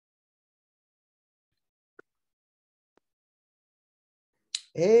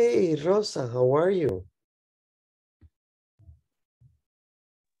Hey, Rosa, how are you?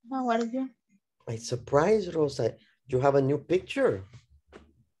 How are you? I'm surprised, Rosa. You have a new picture.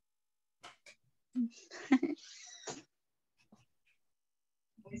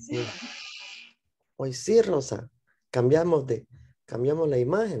 Hoy sí, Rosa. Cambiamos la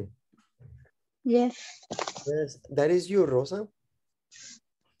imagen. Yes. Yes, that is you, Rosa.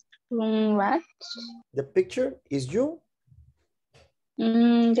 What? The picture is you?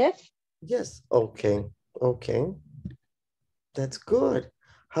 Yes. Yes. Okay. Okay. That's good.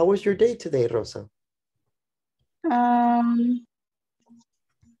 How was your day today, Rosa? Um,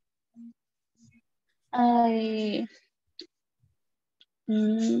 I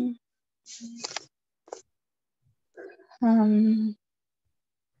mm, um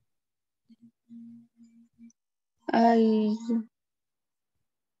I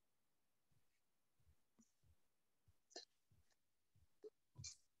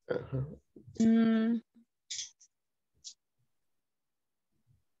Uh-huh. mm,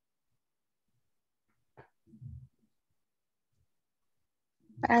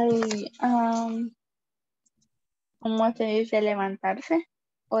 I ¿cómo se dice levantarse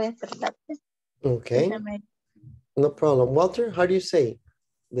o despertarse? Okay. Déjame. No problem. Walter, how do you say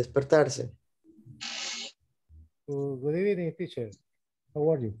despertarse? Good evening, teacher.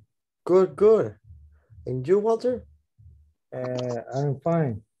 How are you? Good, good. And you, Walter? I'm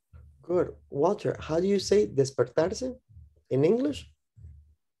fine. Good. Walter, how do you say despertarse in English?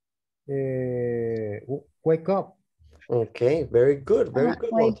 Wake up. Okay, very good. Very good,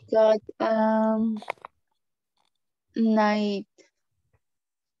 Wake Walter. up 9:30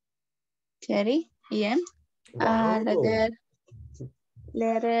 a.m. Wow.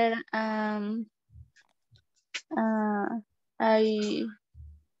 Later I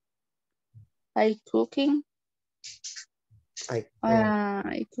cooking. I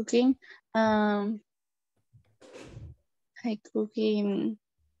cooking. I cooking.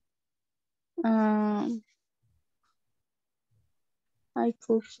 I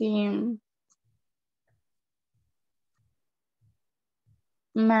cooking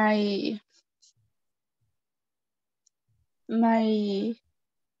my my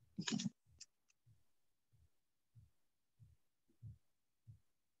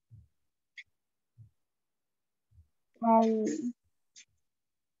my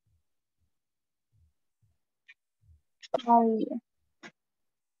my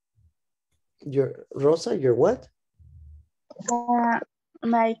Your Rosa, your what?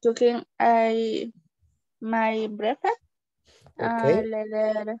 my cooking my breakfast. Okay.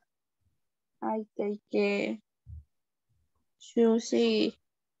 Later I take sushi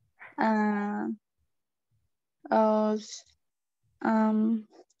of um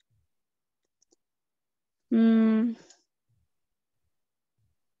mm,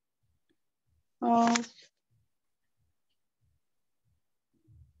 of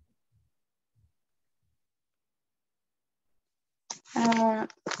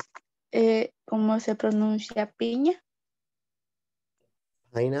 ¿cómo se pronuncia piña?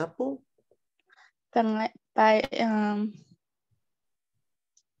 Pineapple?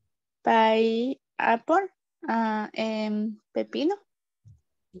 Pineapple, pepino,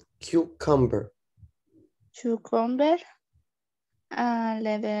 Cucumber. cucumber,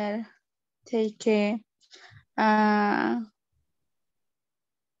 later take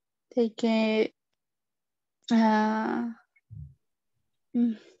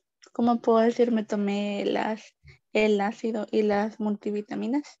 ¿cómo puedo decir? Me tomé el ácido y las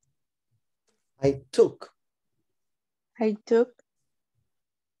multivitaminas. I took. I took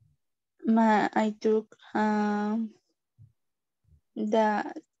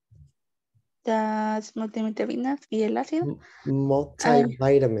las multivitaminas y el ácido.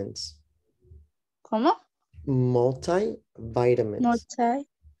 Multivitamins. ¿Cómo? Multivitamins.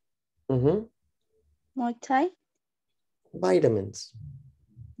 Vitamins.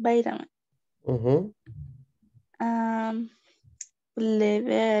 Vitamin.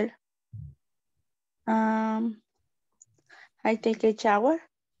 Later I take a shower.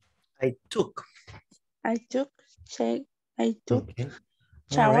 I took. Okay.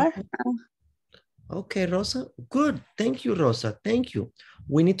 All right. Shower. Okay, Rosa. Good. Thank you, Rosa. Thank you.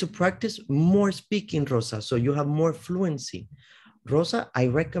 We need to practice more speaking, Rosa, so you have more fluency. Rosa, I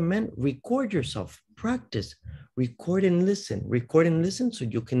recommend record yourself. Practice. Record and listen. Record and listen so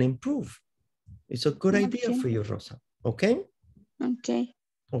you can improve. It's a good idea for you, Rosa. Okay? Okay.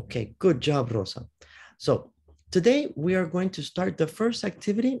 Okay, good job, Rosa. So today we are going to start. The first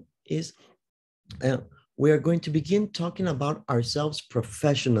activity is we are going to begin talking about ourselves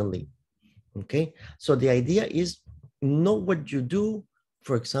professionally. Okay, so the idea is know what you do,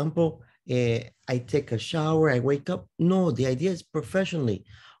 For example, I take a shower, I wake up. No, the idea is professionally.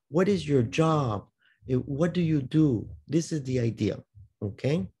 What is your job? What do you do? This is the idea,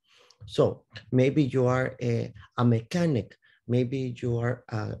 okay? So maybe you are a mechanic, maybe you are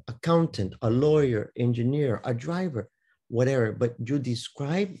an accountant, a lawyer, engineer, a driver, whatever, but you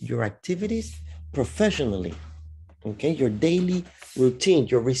describe your activities professionally, okay? Your daily routine,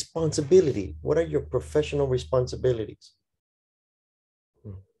 your responsibility. What are your professional responsibilities?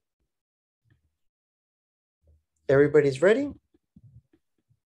 Everybody's ready?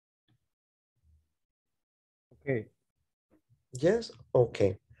 Okay. Yes?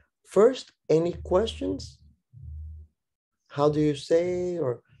 Okay. First, any questions? How do you say,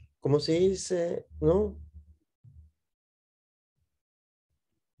 or ¿cómo se dice? No?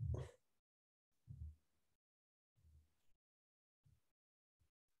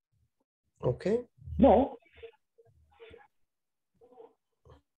 Okay. No.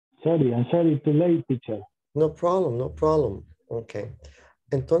 Sorry, I'm sorry, too late, teacher. No problem, no problem. Okay.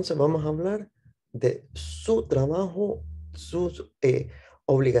 Entonces vamos a hablar de su trabajo, sus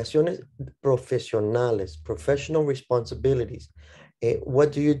obligaciones profesionales, professional responsibilities.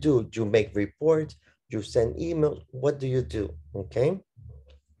 What do you do? You make reports, you send emails, what do you do? Okay.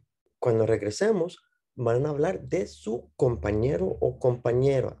 Cuando regresemos, van a hablar de su compañero o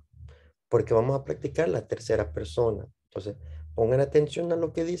compañera, porque vamos a practicar la tercera persona. Entonces, pongan atención a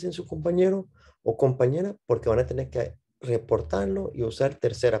lo que dicen su compañero o compañera, porque van a tener que reportarlo y usar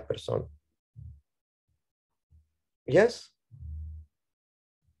tercera persona. Yes?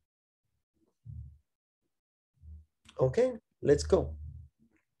 Okay, let's go.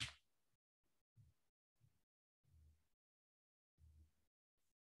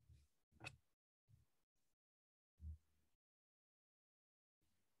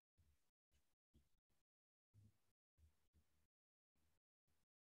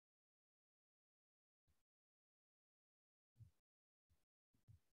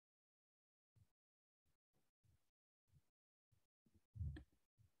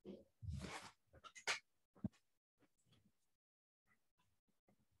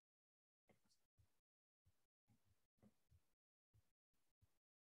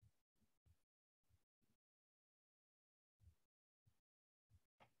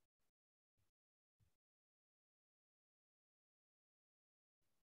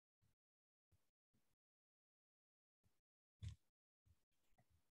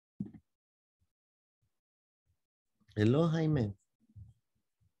 Hello, Jaime.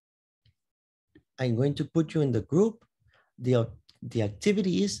 I'm going to put you in the group. The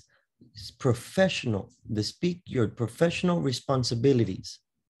activity is professional. Speak your professional responsibilities.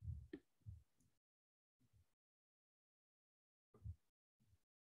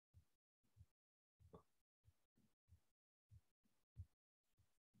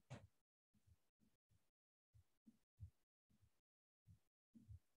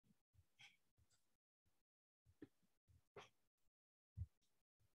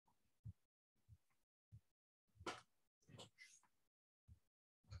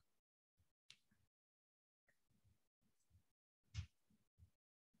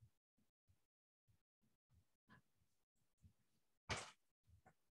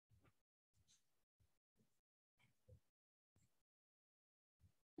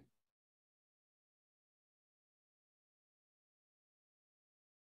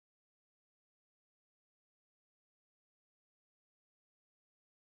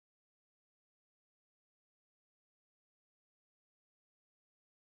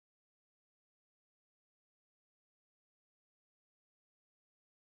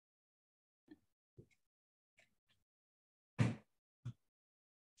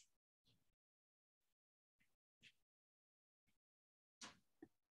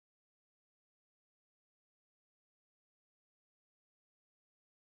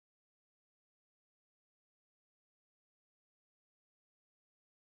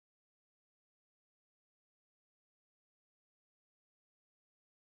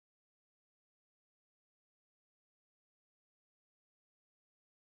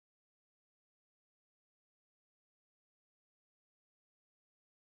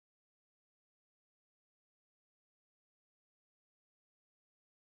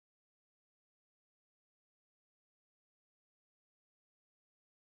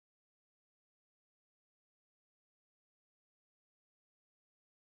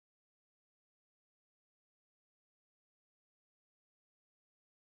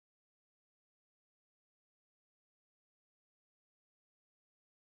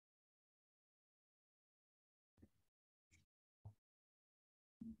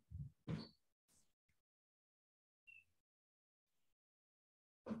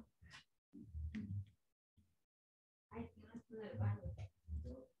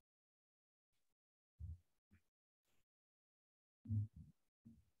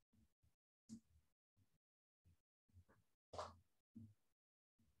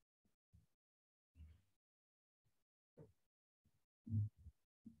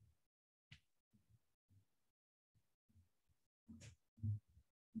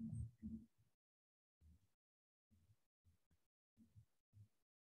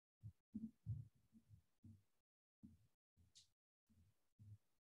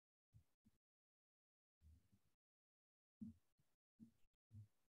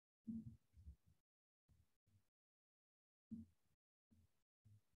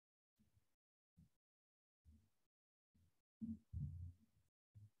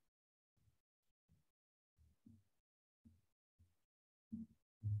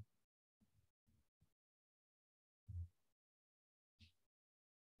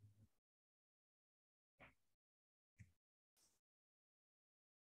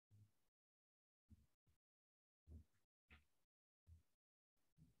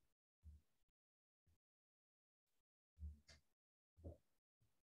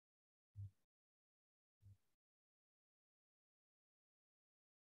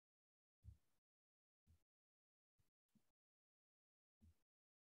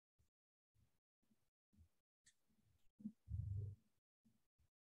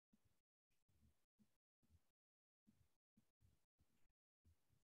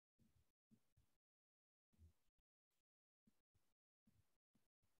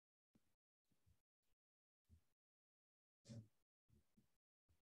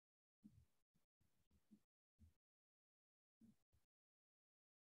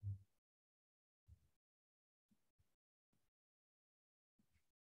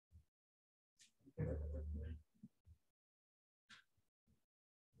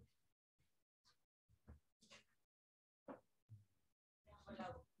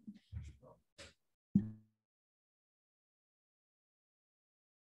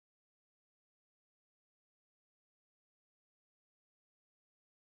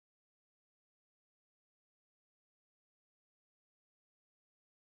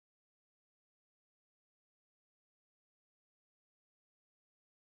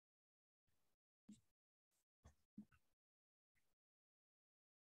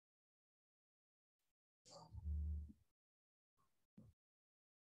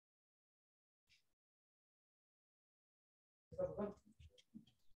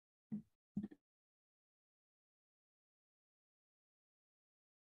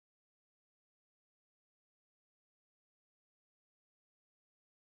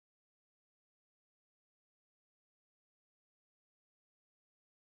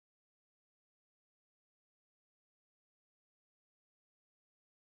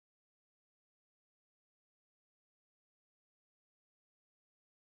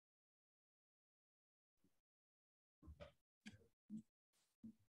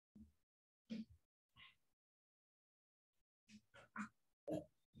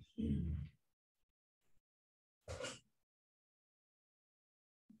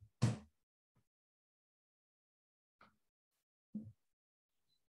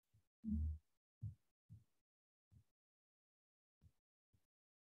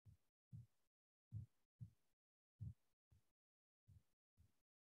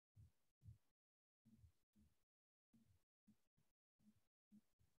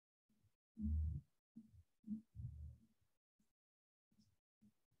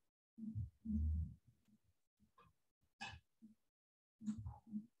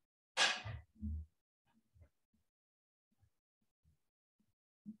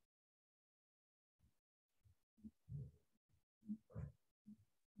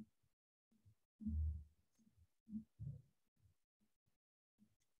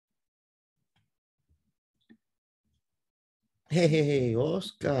 Hey,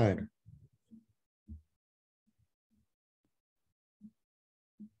 Oscar.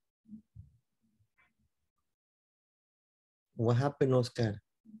 What happened, Oscar?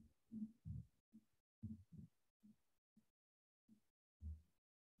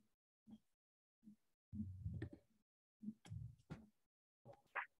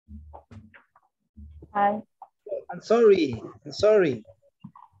 Hi. I'm sorry. I'm sorry.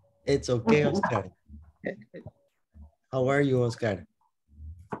 It's okay, Oscar. How are you, Oscar?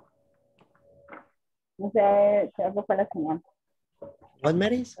 No sé, creo que fue la señal. What,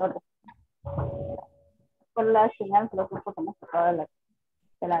 Maris? Fue la señal, creo que fue como sacado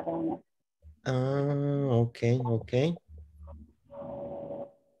de la reunión. Ah, okay, okay.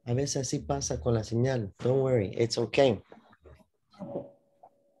 A veces así pasa con la señal. Don't worry, it's okay.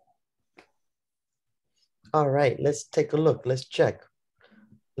 All right, let's take a look. Let's check.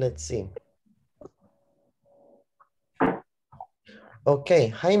 Let's see. Okay,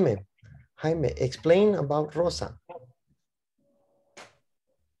 Jaime. Jaime, explain about Rosa.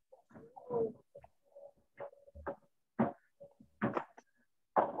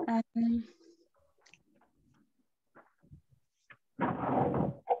 Um,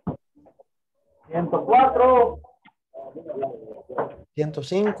 104.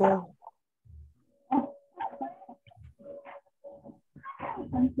 105.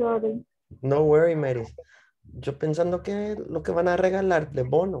 I'm sorry. No worry, Mary. Yo pensando que lo que van a regalar de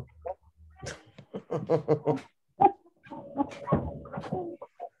bono.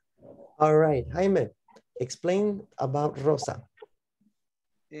 All right, Jaime, explain about Rosa.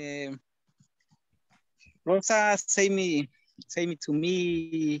 Rosa say me to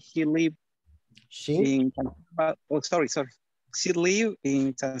me he live in sorry. She live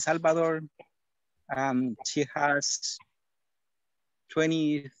in San Salvador. She has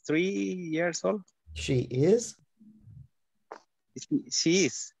 23 years old. She is? She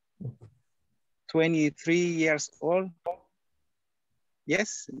is 23 years old.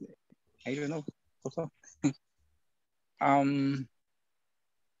 Yes, I don't know. Also.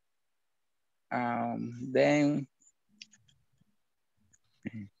 Then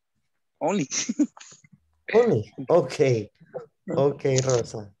only. Only, okay. Okay,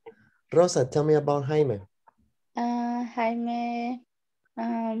 Rosa. Rosa, tell me about Jaime. Jaime,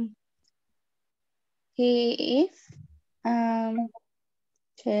 he is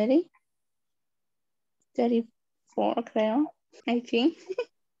 34, creo, I think.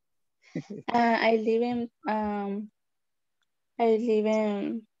 I live in I live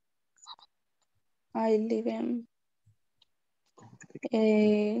in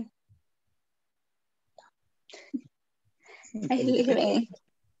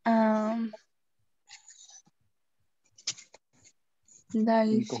la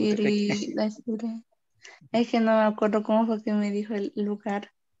city. Es que no me acuerdo cómo fue que me dijo el lugar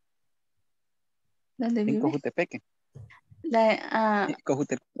donde En vive. Cojutepeque.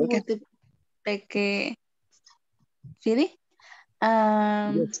 Cojutepeque City.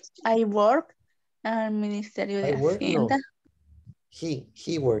 Yes. I work al Ministerio de Hacienda. No. He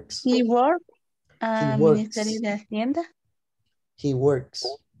works. He work al Ministerio de Hacienda. He works.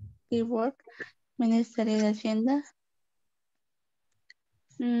 He work Ministerio de Hacienda.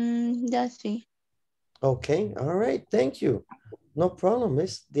 Ya sí. Okay, all right, thank you. No problem,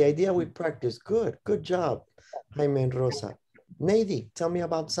 it's the idea we practice. Good job, Jaime and Rosa. Nady, tell me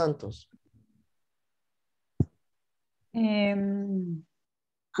about Santos.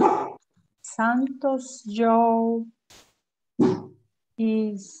 Santos job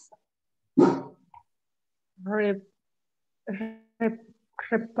is repairing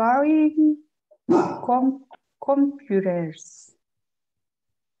computers.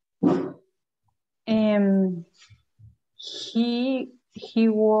 He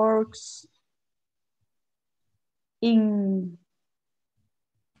works in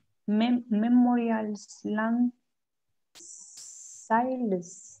Memorial Land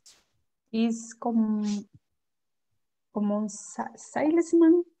sales. Is como un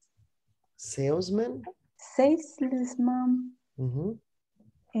salesman. Salesman? Salesman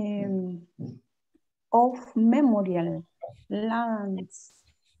of Memorial Lands.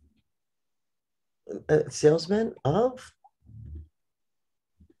 Salesman of?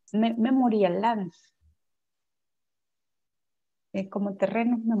 Memorial Lands. Como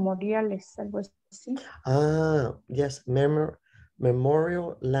terrenos memoriales, algo así. Yes,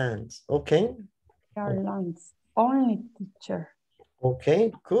 memorial lands. Okay. Lands. Only teacher.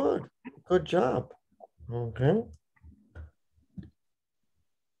 Okay, good job. Okay.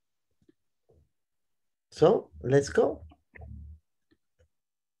 So let's go.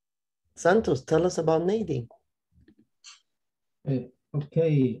 Santos, tell us about Nady.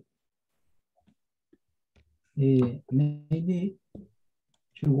 Okay. Nady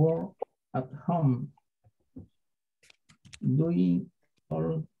to work at home, doing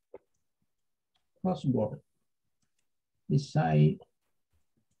all housework, besides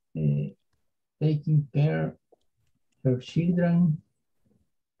taking care of her children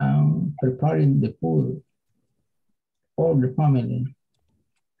and preparing the food for the family.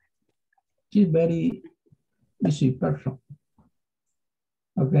 She's very busy person.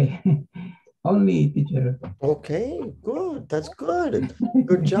 Okay. Only teacher. Okay, good. That's good.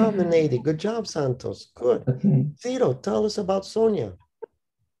 Good job, Nady. Good job, Santos. Good. Okay. Ciro, tell us about Sonia.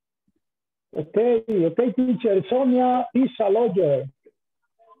 Okay, teacher. Sonia is a lawyer.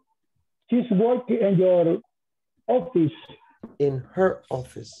 She's working in your office. In her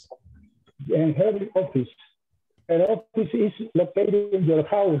office. In her office. her office is located in your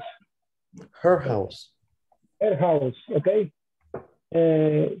house. Her house. Her house, okay?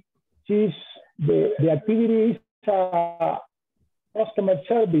 The activity is customer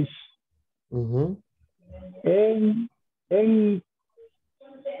service. Mm-hmm. And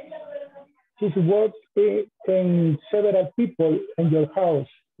she's worked in several people in your house,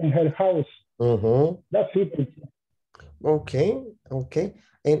 in her house. Mm-hmm. That's it. Okay, okay.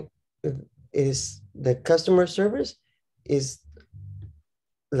 And is the customer service is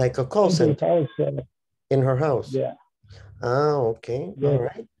like a call center House, in her house? yeah. Ah, okay. Yes. All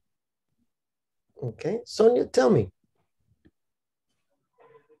right. Okay. Sonia, tell me.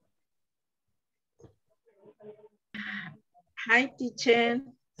 Hi, teacher.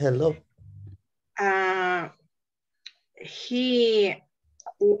 Hello. He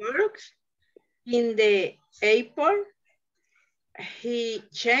works in the airport. He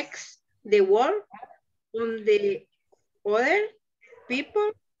checks the work on the other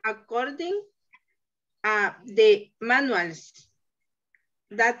people according the manuals.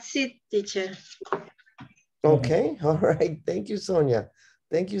 That's it, teacher. Okay. All right. Thank you, Sonia.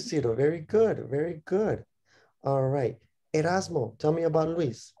 Thank you, Ciro. Very good. Very good. All right. Erasmo, tell me about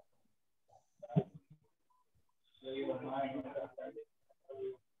Luis.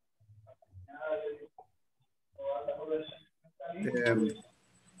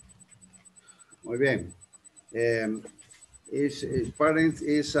 Muy bien. His parents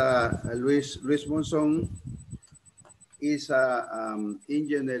is Luis Monson, is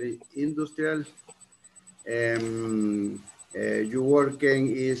engineer industrial. You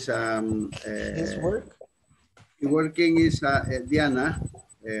working is His work? Working is Diana.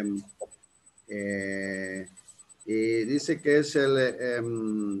 Y dice que es el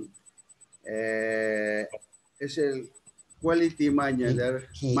quality manager.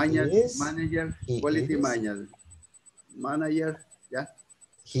 Quality manager, yeah.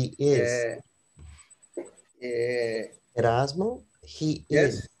 He is. Erasmo, he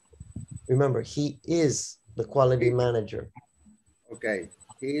yes. is. Remember, he is the quality manager. Okay,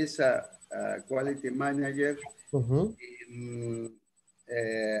 he is a quality manager. Mm-hmm.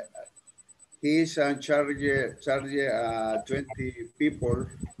 He is in charge 20 people.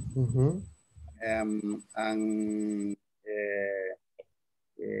 Mm-hmm. And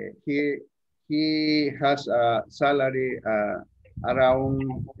he has a salary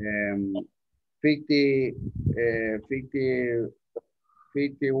around 5100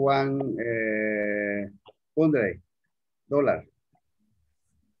 $.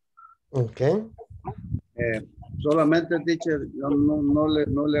 Okay. Solamente, teacher, no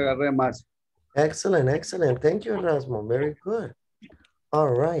le agarré más. Excellent, excellent. Thank you, Erasmo. Very good. All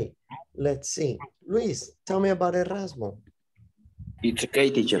right. Let's see. Luis, tell me about Erasmo. It's okay,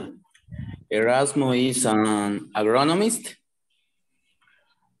 teacher. Erasmo is an agronomist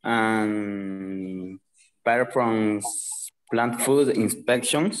and performs plant food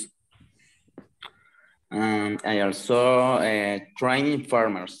inspections. And I also train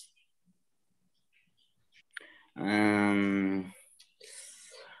farmers.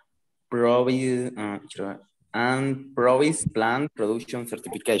 Provis plant production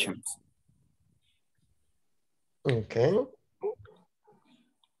certifications. Okay.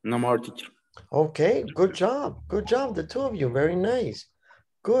 No more, teacher. Okay, good job. Good job, the two of you. Very nice.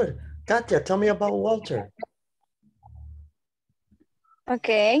 Good. Katia, tell me about Walter.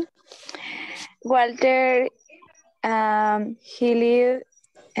 Okay. Walter, he lives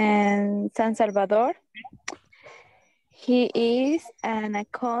in San Salvador. He is an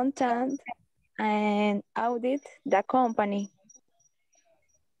accountant and audit the company.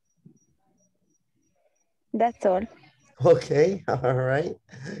 That's all. Okay, all right.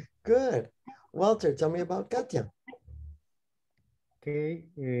 Good. Walter, tell me about Katia. Okay.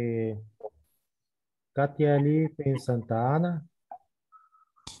 Katia lives in Santa Ana.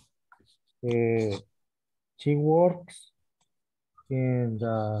 She works in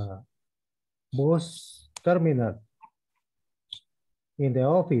the bus terminal in the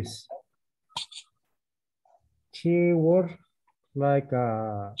office. She works like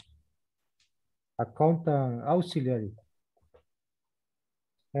a accountant auxiliary.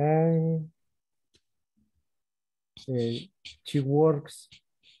 And she works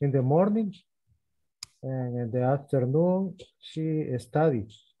in the morning and in the afternoon she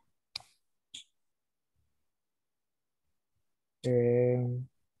studies.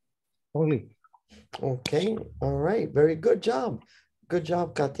 Only. Okay, all right. Very good job. Good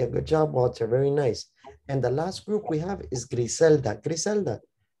job, Katia. Good job, Walter. Very nice. And the last group we have is Griselda. Griselda,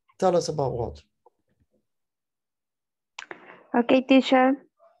 tell us about Walter. Okay, teacher.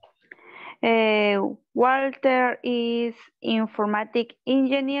 Walter is informatic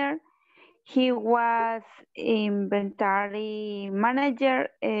engineer. He was inventory manager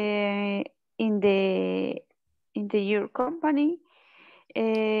in your company.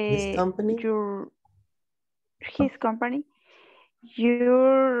 His company? His company.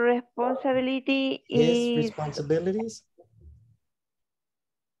 Your responsibility His responsibilities?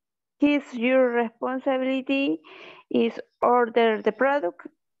 Your responsibility is order the product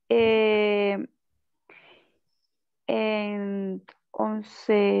and 11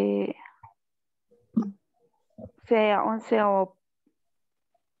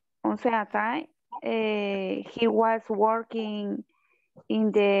 time he was working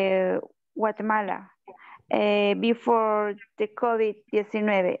in the Guatemala before the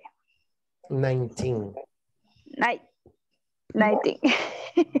COVID-19. 19. 19.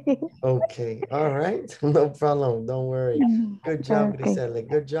 Okay, all right, no problem, don't worry. Good job, Okay. Griselda,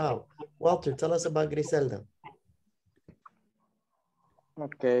 good job. Walter, tell us about Griselda.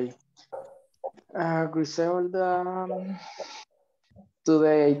 Okay. Griselda,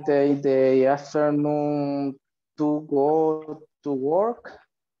 today I take the afternoon to go to work.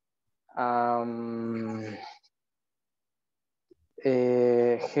 Her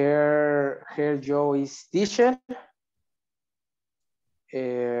job is teacher.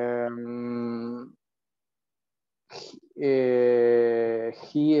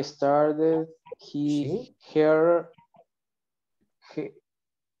 He started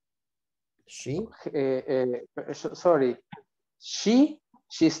She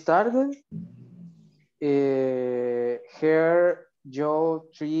started her job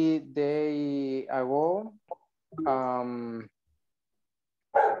 3 days ago.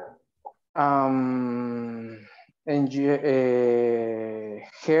 Enjoy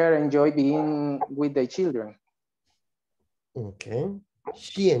being with the children. Okay,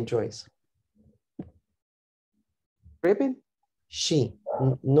 she enjoys. Repeat? She,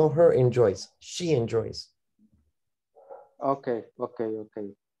 no her enjoys, she enjoys. Okay.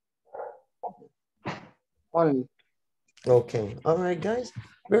 Only. Okay, all right, guys,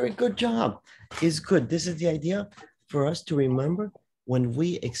 very good job. It's good. This is the idea for us to remember when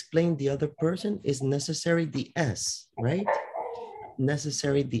we explain the other person is necessary the S, right?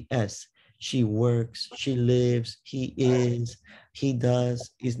 Necessary the S. She works, she lives, he is, he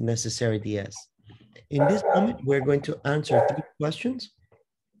does, is necessary the S. In this moment, we're going to answer 3 questions.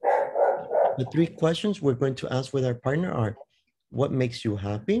 The 3 questions we're going to ask with our partner are, what makes you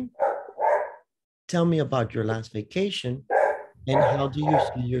happy? Tell me about your last vacation. And how do you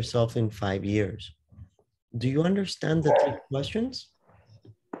see yourself in 5 years? Do you understand the 3 questions?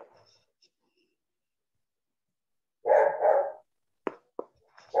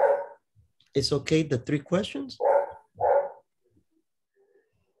 It's okay, the 3 questions?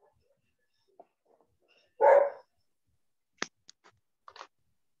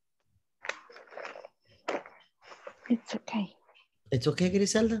 It's okay. It's okay,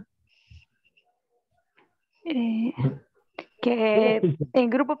 Griselda? Que en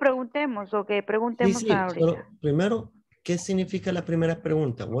grupo preguntemos o que preguntemos Sí, ahorita. solo primero, ¿qué significa la primera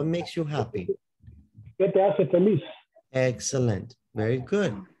pregunta? What makes you happy? ¿Qué te hace feliz? Excellent. Very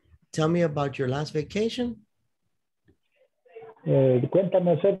good. Tell me about your last vacation.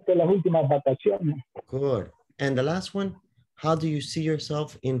 Cuéntame acerca de las últimas vacaciones. Good. And the last one, how do you see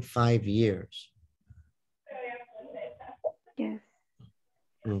yourself in 5 years? Yes.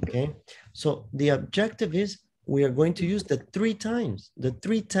 Okay. So the objective is we are going to use the 3 times, the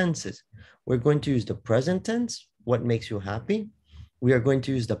 3 tenses. We're going to use the present tense, what makes you happy. We are going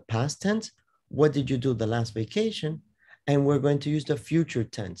to use the past tense, what did you do the last vacation? And we're going to use the future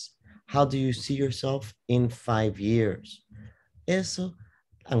tense. How do you see yourself in 5 years? Eso,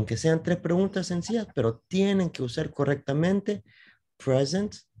 aunque sean 3 preguntas sencillas, pero tienen que usar correctamente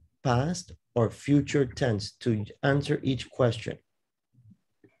present, past, or future tense to answer each question.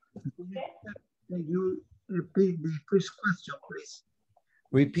 Can you repeat the first question, please?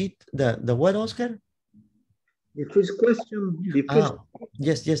 Repeat the what, Oscar? The first question.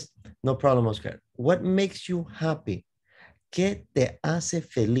 Yes, no problem, Oscar. What makes you happy? ¿Qué te hace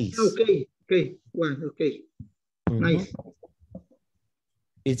feliz? Okay, well, okay. Nice.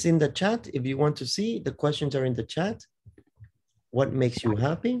 It's in the chat. If you want to see, the questions are in the chat. What makes you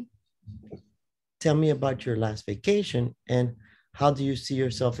happy? Tell me about your last vacation and how do you see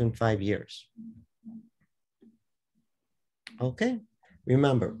yourself in 5 years? Okay,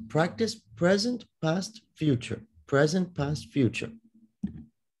 remember, practice present, past, future. Present, past, future.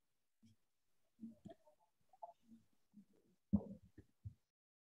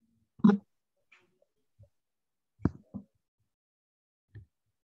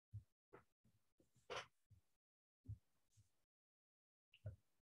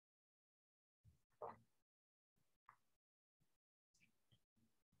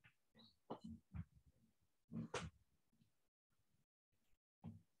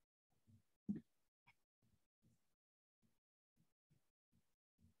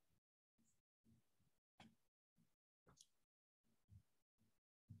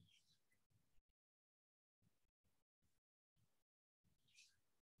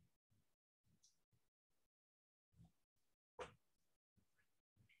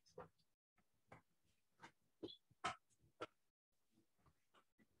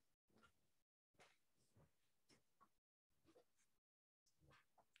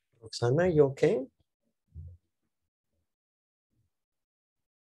 Roxana, you okay?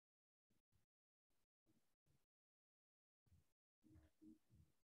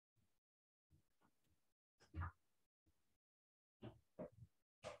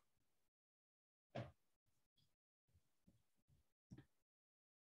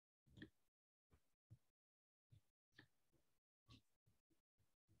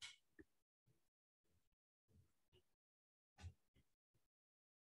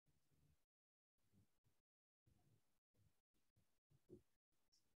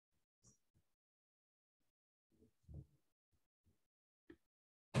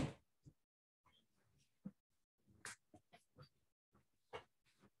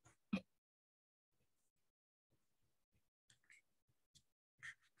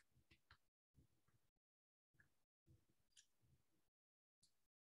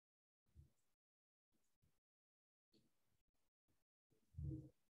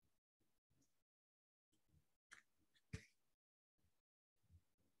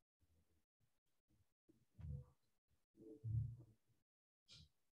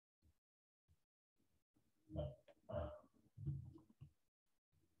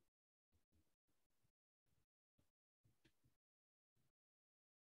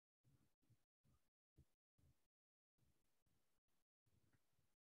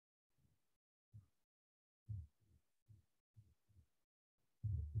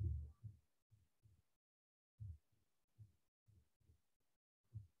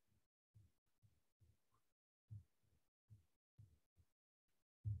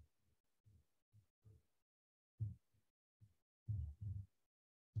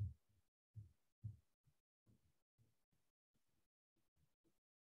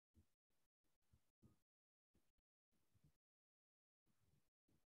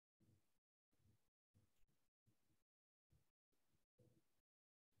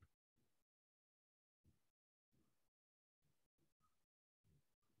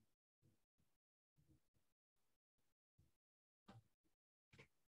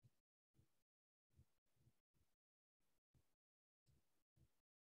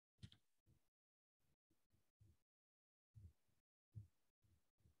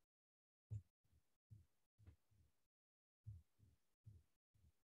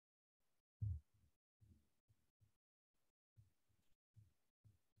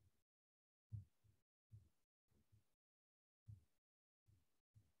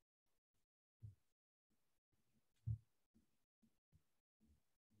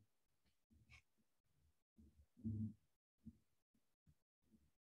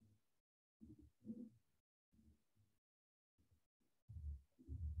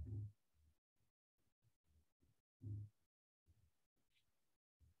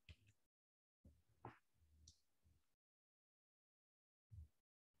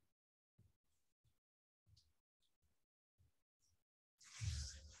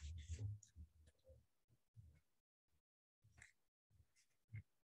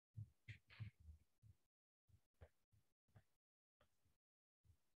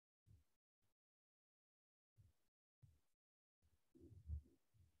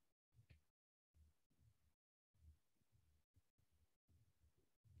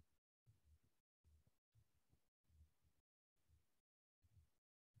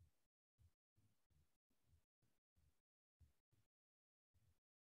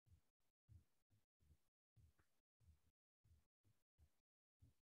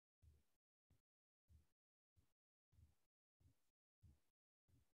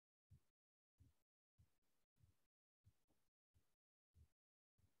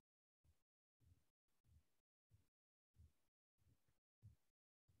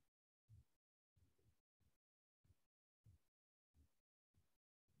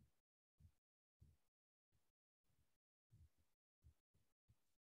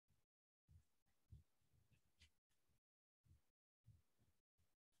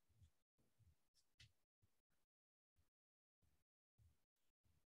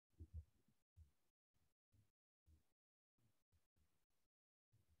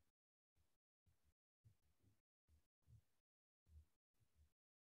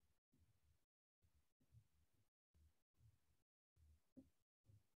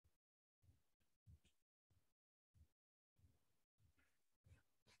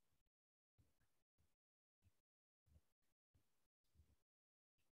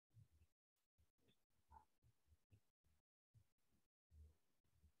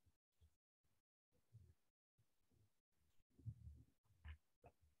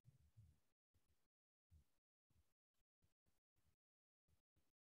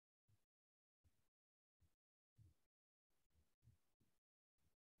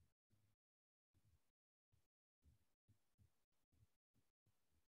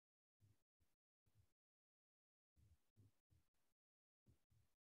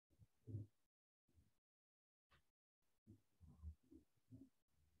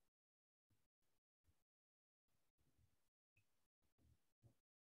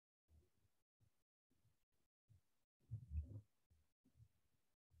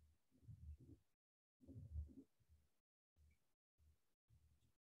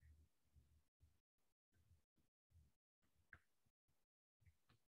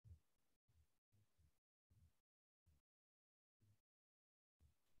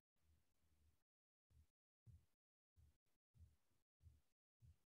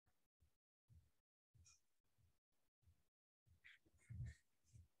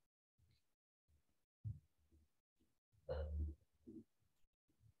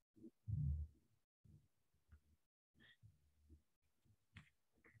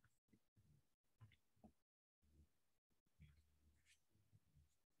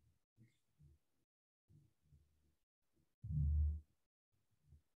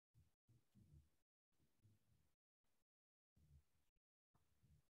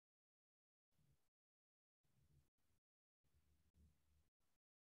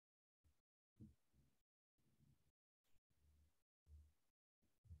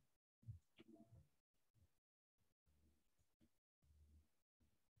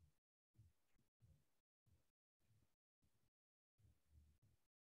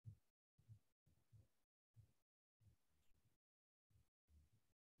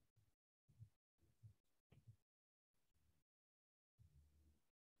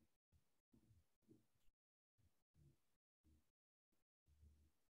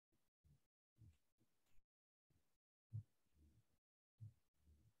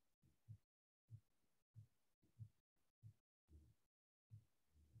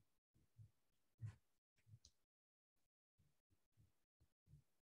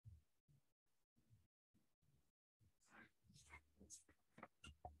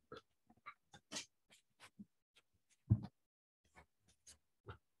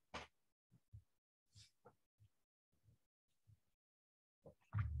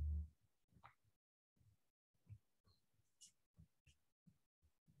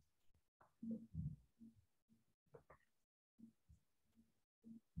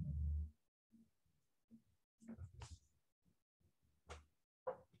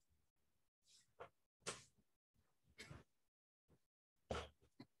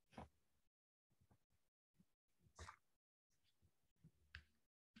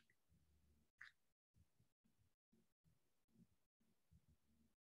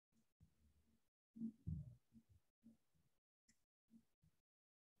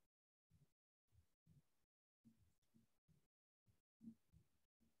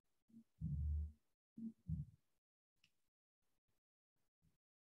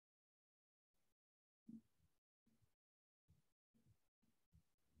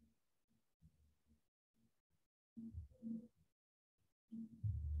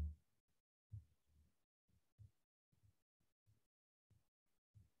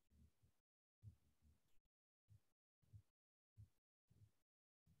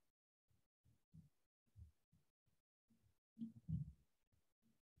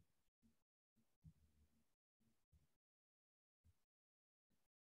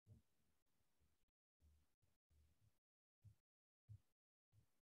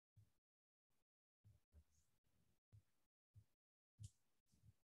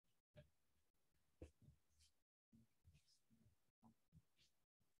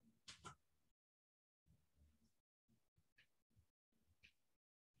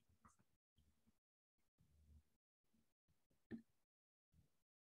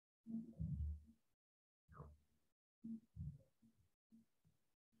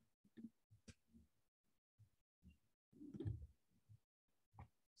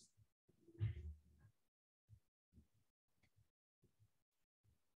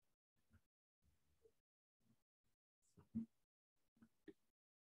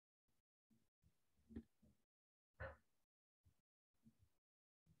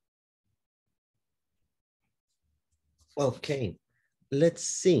 Okay, let's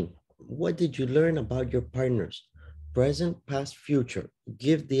see. What did you learn about your partners? Present, past, future.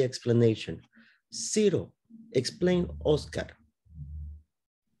 Give the explanation. Ciro, explain Oscar.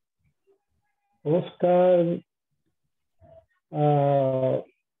 Oscar,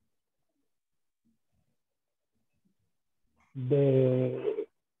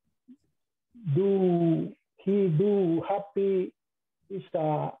 he do happy is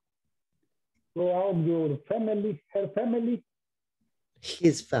throughout your family, her family?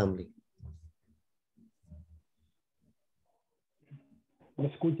 His family. ¿Me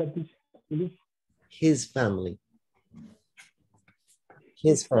escucha, please? His family.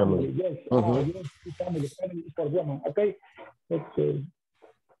 His family. Yes, yes, his family. Family is for woman. Okay.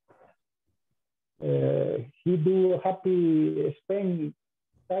 He do happy spend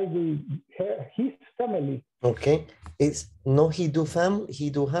time with his family. Okay. It's no he do family, he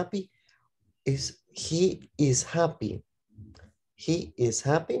do happy. Is he is happy. He is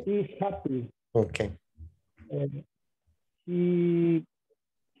happy? He's happy. Okay. He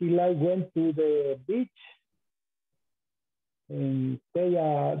like went to the beach and they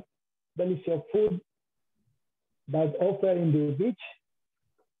are delicious food that offer in the beach.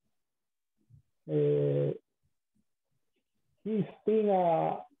 He's been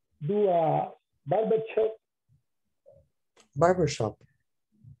do a barber shop. Barbershop.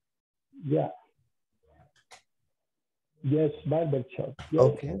 Yeah. Yes, barber shop. Yes.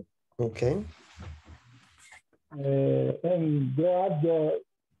 Okay. Okay. And grow up your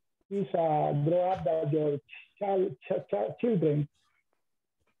children.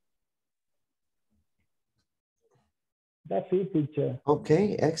 That's it, teacher.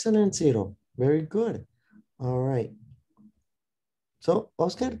 Okay, excellent, Ciro. Very good. All right. So,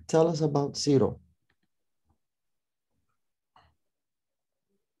 Oscar, tell us about Ciro.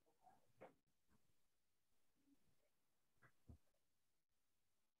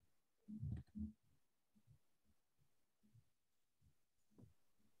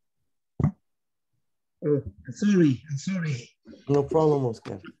 Oh, I'm sorry. No problem,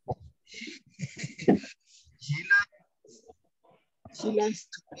 Oscar. He likes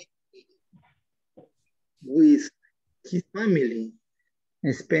to be with his family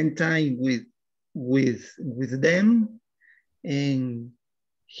and spend time with them, and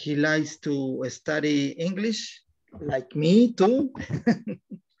he likes to study English like me too.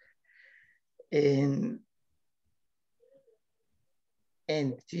 and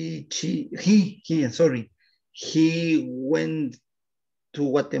he went to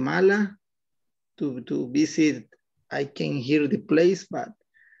Guatemala to visit. I can hear the place,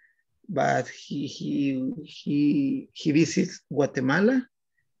 but he visits Guatemala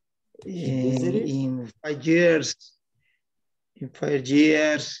in 5 years. In 5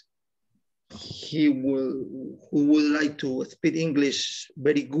 years, who would like to speak English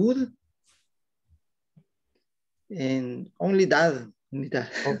very good. And only that.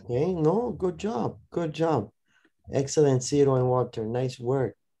 Okay, no, good job. Good job. Excellent, Ciro and Walter. Nice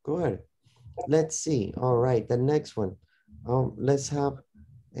work. Good. Let's see. All right, the next one. Let's have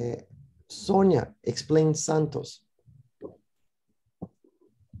Sonia explain Santos.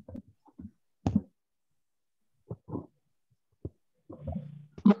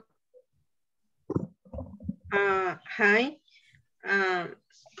 Hi.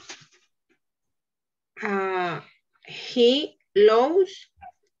 He loves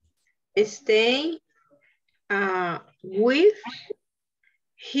stay with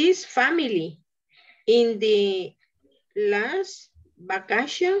his family. In the last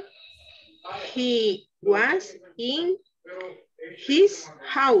vacation, he was in his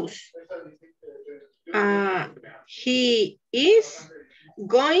house. He is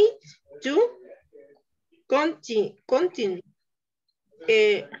going to continue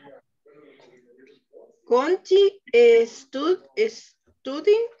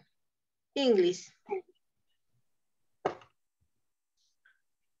studying English.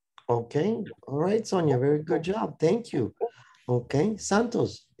 Okay, all right, Sonia, very good job. Thank you. Okay,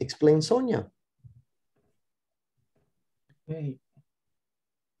 Santos, explain Sonia. Okay.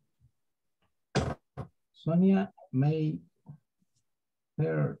 Sonia made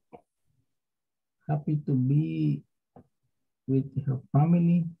her happy to be with her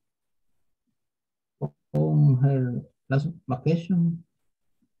family on her last vacation.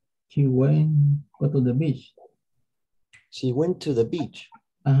 She go to the beach. She went to the beach.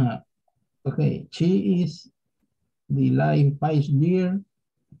 Okay, she is the last 5 years.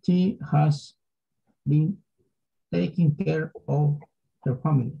 She has been taking care of her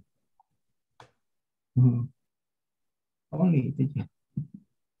family. Only teacher.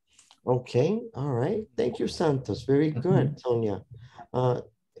 Okay, all right. Thank you, Santos. Very good, Sonia.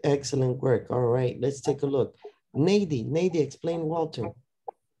 Excellent work. All right, let's take a look. Nady, explain Walter.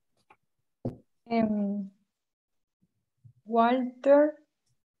 Walter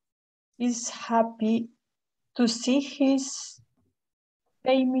is happy to see his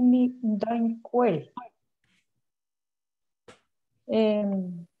family doing well.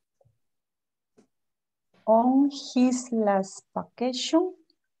 On his last vacation,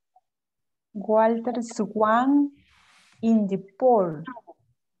 Walter swam in the pool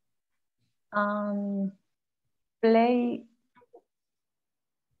and played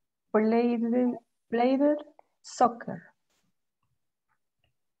soccer.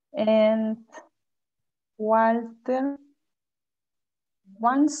 And Walter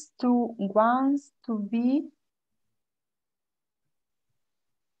wants to be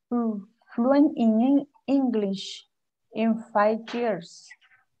fluent in English in 5 years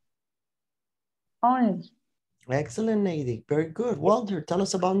only. Excellent, Nady. Very good. Walter, tell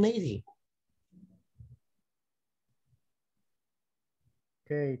us about Nady.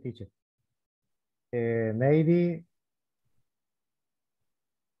 Okay, teacher. Nady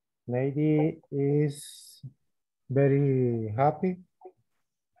is very happy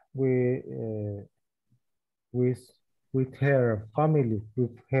with her family,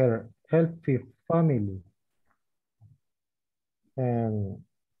 with her healthy family. And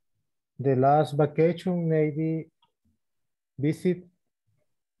the last vacation, Nady visit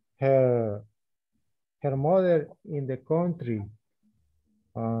her mother in the country,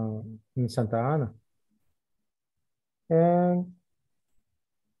 in Santa Ana. And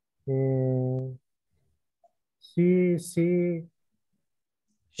she saw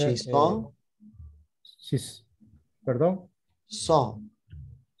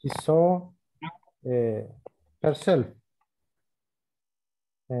herself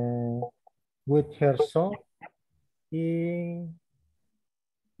with her son in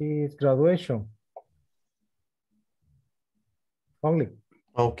his graduation only.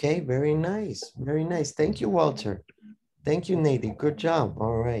 Okay, very nice. Very nice. Thank you, Walter. Thank you, Nady. Good job.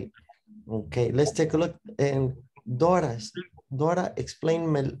 All right. Okay, let's take a look. And Dora,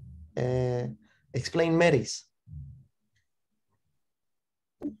 explain Mary's.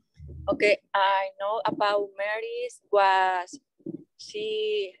 Okay, I know about Mary's was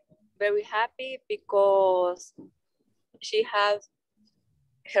she very happy because she has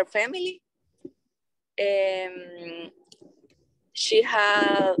her family. She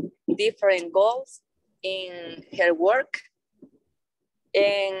had different goals in her work.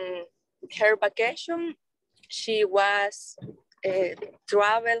 In her vacation, she was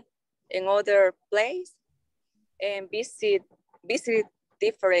travel in other place and visit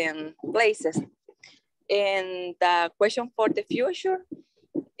different places. And the question for the future,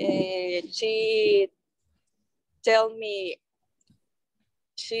 she tell me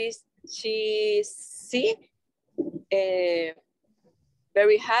she's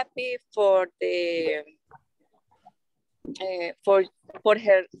very happy for the for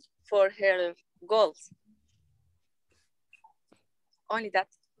her goals. Only that.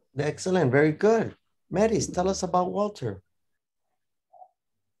 Excellent, very good. Maris, tell us about Walter.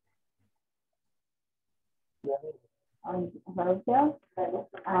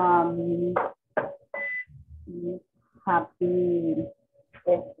 Happy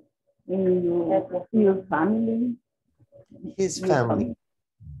in your family. His family.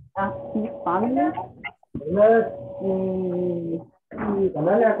 His family.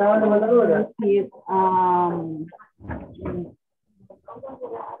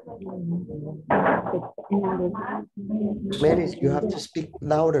 Maris, you have to speak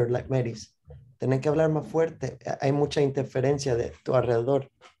louder, like Maris. Tenés que hablar más fuerte. Hay mucha interferencia de tu alrededor.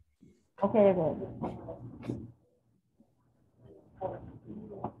 Okay. No,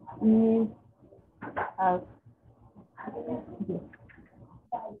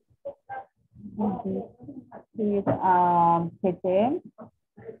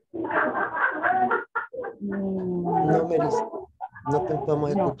 Maris, no te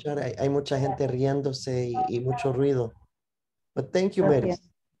podemos escuchar. Hay mucha gente riéndose y mucho ruido. But thank you, Maris.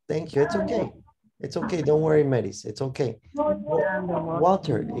 Thank you. It's okay. It's okay. Don't worry, Maris. It's okay.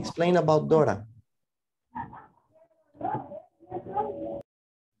 Walter, explain about Dora.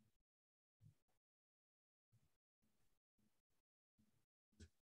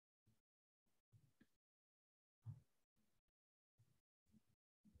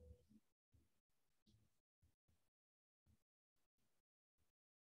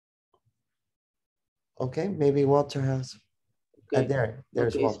 Okay, maybe Walter has. Okay.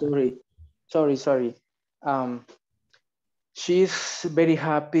 There's okay, Walter. Sorry. She's very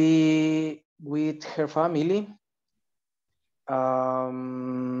happy with her family.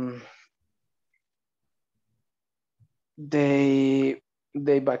 The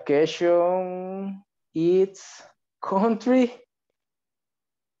vacation its country.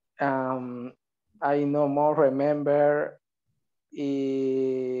 I no more remember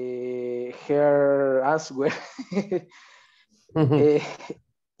her answer.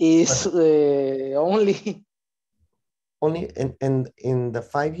 Is only in the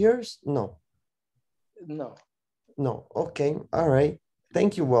 5 years? No. Okay, all right.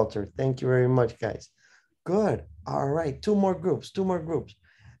 Thank you, Walter. Thank you very much, guys. Good. All right, two more groups.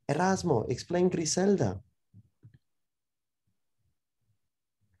 Erasmo, explain Griselda.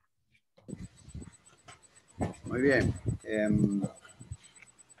 Muy bien.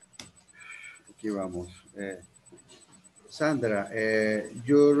 Aquí vamos. Sandra,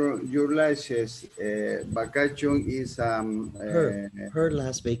 your last vacation is her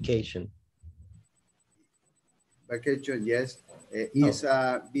last vacation. Vacation, yes. Is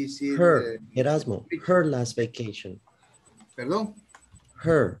a visit. Erasmo, her last vacation. Perdón.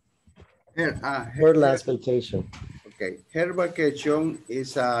 Her last vacation. Okay, her vacation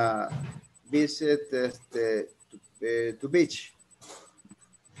is a visit to beach.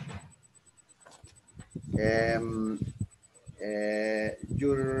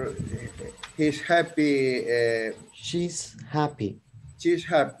 He's happy. She's happy. She's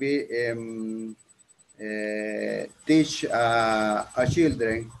happy. Teach our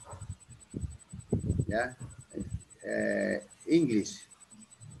children, yeah, English,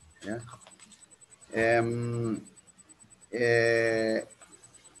 yeah.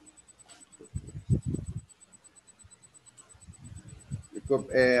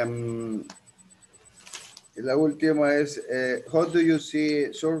 La última es, how do you see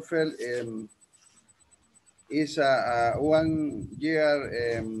Surfel is a 1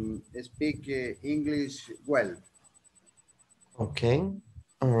 year speak English well. Okay.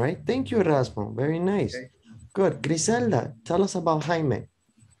 All right. Thank you, Erasmo. Very nice. Okay. Good. Griselda, tell us about Jaime.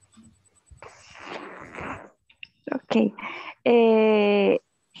 Okay.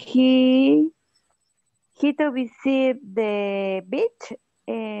 He to visit the beach.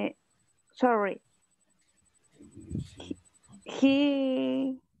 Sorry.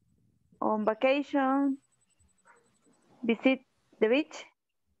 He on vacation visit the beach.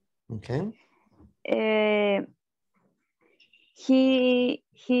 Okay.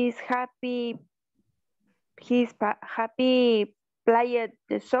 He's happy. He's happy play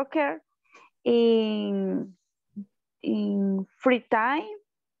the soccer in free time.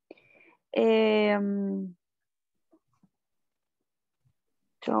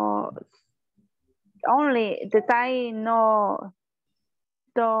 So only the time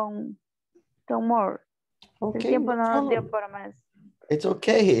don't more. Okay, El tiempo no nos dio para más. It's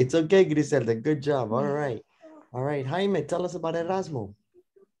okay. It's okay, Griselda. Good job. All right. All right. Jaime, tell us about Erasmo.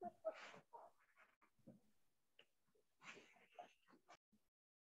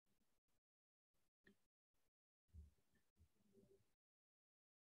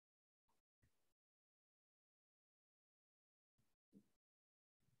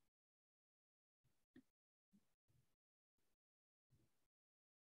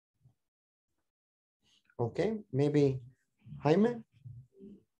 Okay, maybe Jaime.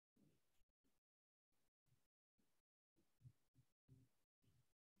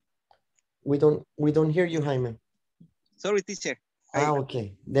 We don't hear you, Jaime. Sorry, teacher.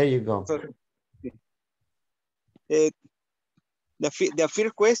 Okay. There you go. Sorry. The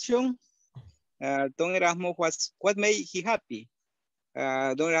first question, Don Erasmo, what made he happy?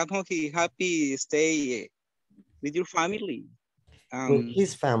 Don Erasmo, he happy stay with your family. With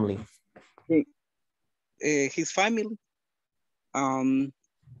his family. His family.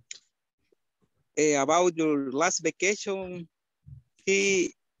 About your last vacation,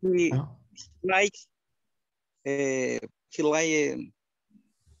 he like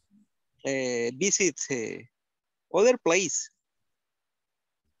visit other place.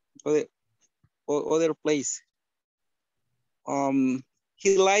 Other place.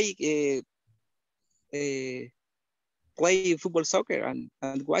 He like play football soccer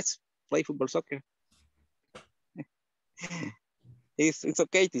and watch play football soccer. It's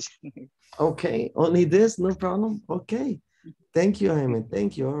okay, teacher. Okay, only this, no problem. Okay. Thank you, Jaime.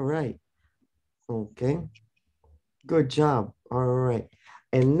 Thank you. All right. Okay. Good job. All right.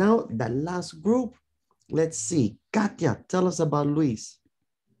 And now the last group. Let's see. Katia, tell us about Luis.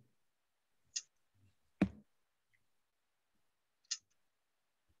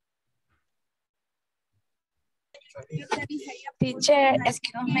 Teacher,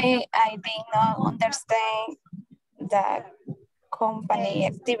 excuse me, I did not understand the company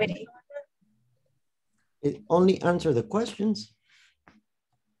activity. It only answer the questions.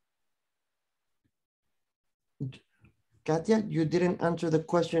 Katia, you didn't answer the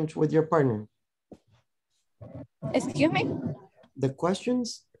questions with your partner. Excuse me? The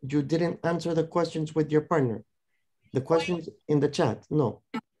questions, you didn't answer the questions with your partner. The questions in the chat, no.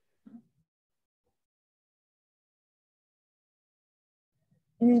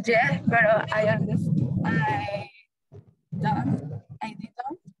 Yes, pero I didn't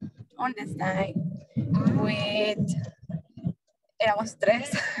understand with, éramos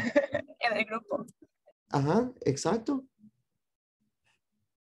tres en el grupo. Ajá, exacto.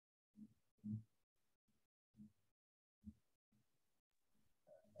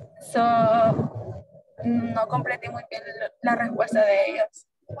 So, no comprendí muy bien la respuesta de ellos.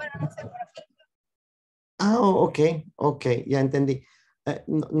 Bueno, no sé por qué. Ok, ok, ya entendí.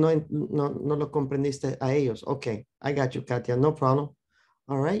 No lo comprendiste a ellos. Okay, I got you, Katia, no problem.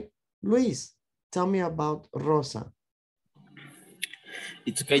 All right, Luis, tell me about Rosa.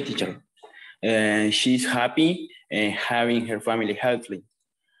 It's okay, teacher. She's happy having her family healthy.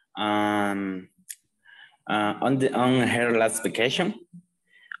 On her last vacation,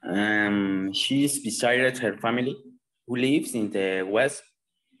 she's visited her family who lives in the west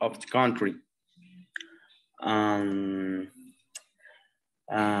of the country.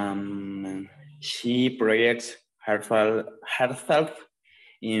 She projects herself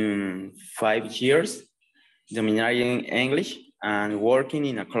in 5 years, dominating English and working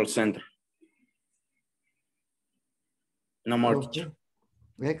in a call center. No more. Okay.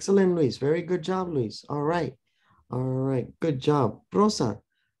 Excellent, Luis. Very good job, Luis. All right. All right. Good job. Rosa,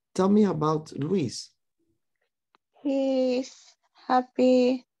 tell me about Luis. He's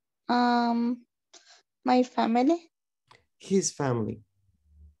happy. My family. His family.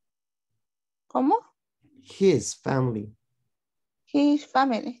 ¿Cómo? His family. His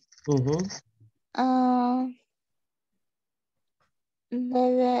family.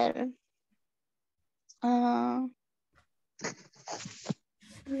 Beber.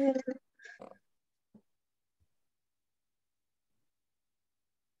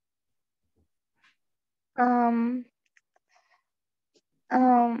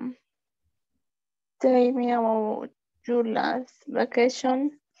 Tell me about your last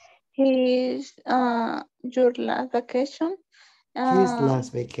vacation. His your last vacation. His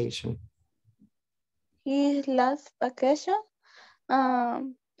last vacation. His last vacation.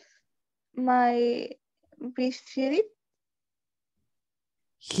 My visit.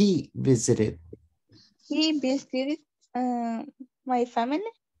 He visited. He visited my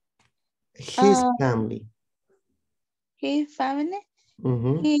family. His family. His family.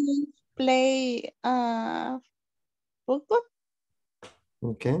 He play football.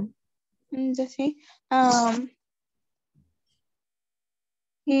 Okay. Just see.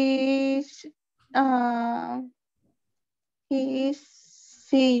 Is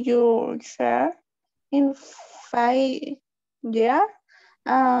see your chair in 5 years.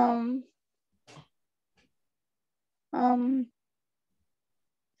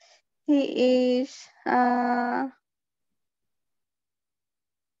 He is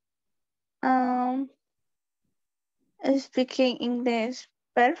speaking English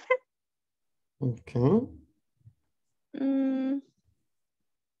perfect. Okay.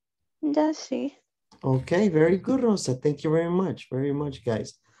 That's it. Okay, very good, Rosa. Thank you very much,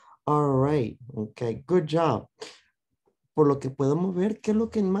 guys. All right, okay, good job. Por lo que podemos ver, ¿qué es lo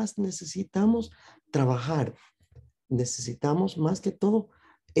que más necesitamos? Trabajar. Necesitamos más que todo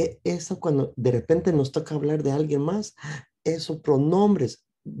eso cuando de repente nos toca hablar de alguien más, esos pronombres.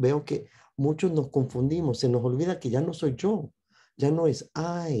 Veo que muchos nos confundimos, se nos olvida que ya no soy yo, ya no es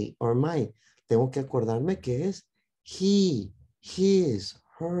I or my. Tengo que acordarme que es he, his,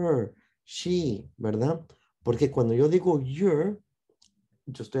 her, she, ¿verdad? Porque cuando yo digo your,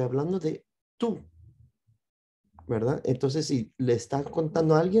 yo estoy hablando de tú, ¿verdad? Entonces, si le estás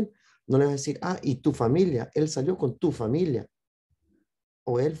contando a alguien, no le vas a decir, ah, y tu familia, él salió con tu familia,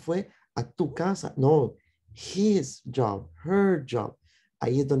 o él fue a tu casa. No, his job, her job.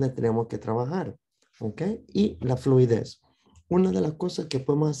 Ahí es donde tenemos que trabajar, ¿ok? Y la fluidez. Una de las cosas que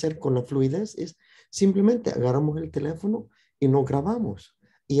podemos hacer con la fluidez es simplemente agarramos el teléfono y nos grabamos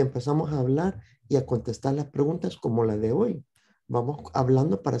y empezamos a hablar y a contestar las preguntas como la de hoy. Vamos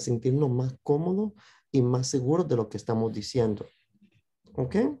hablando para sentirnos más cómodos y más seguros de lo que estamos diciendo.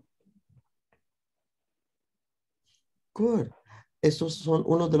 ¿Ok? Good. Esos son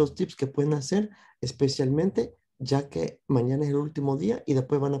uno de los tips que pueden hacer, especialmente ya que mañana es el último día y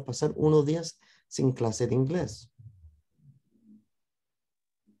después van a pasar unos días sin clase de inglés.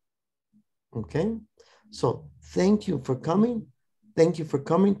 Okay? So, thank you for coming. Thank you for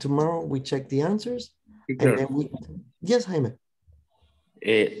coming. Tomorrow we check the answers. And then we... Yes, Jaime.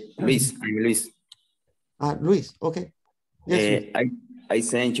 Luis, I'm Luis. Luis, okay. Yes, Luis. I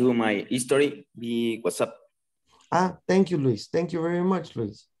sent you my history via WhatsApp. Thank you, Luis. Thank you very much,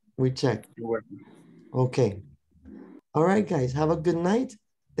 Luis. We checked. You're welcome. Okay. All right, guys. Have a good night.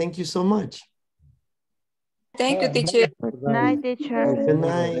 Thank you so much. Thank you, teacher. Good night, teacher. Good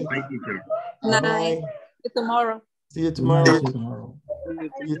night. Bye, teacher. Night. See you tomorrow. See you tomorrow. See you tomorrow.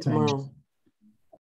 See you tomorrow.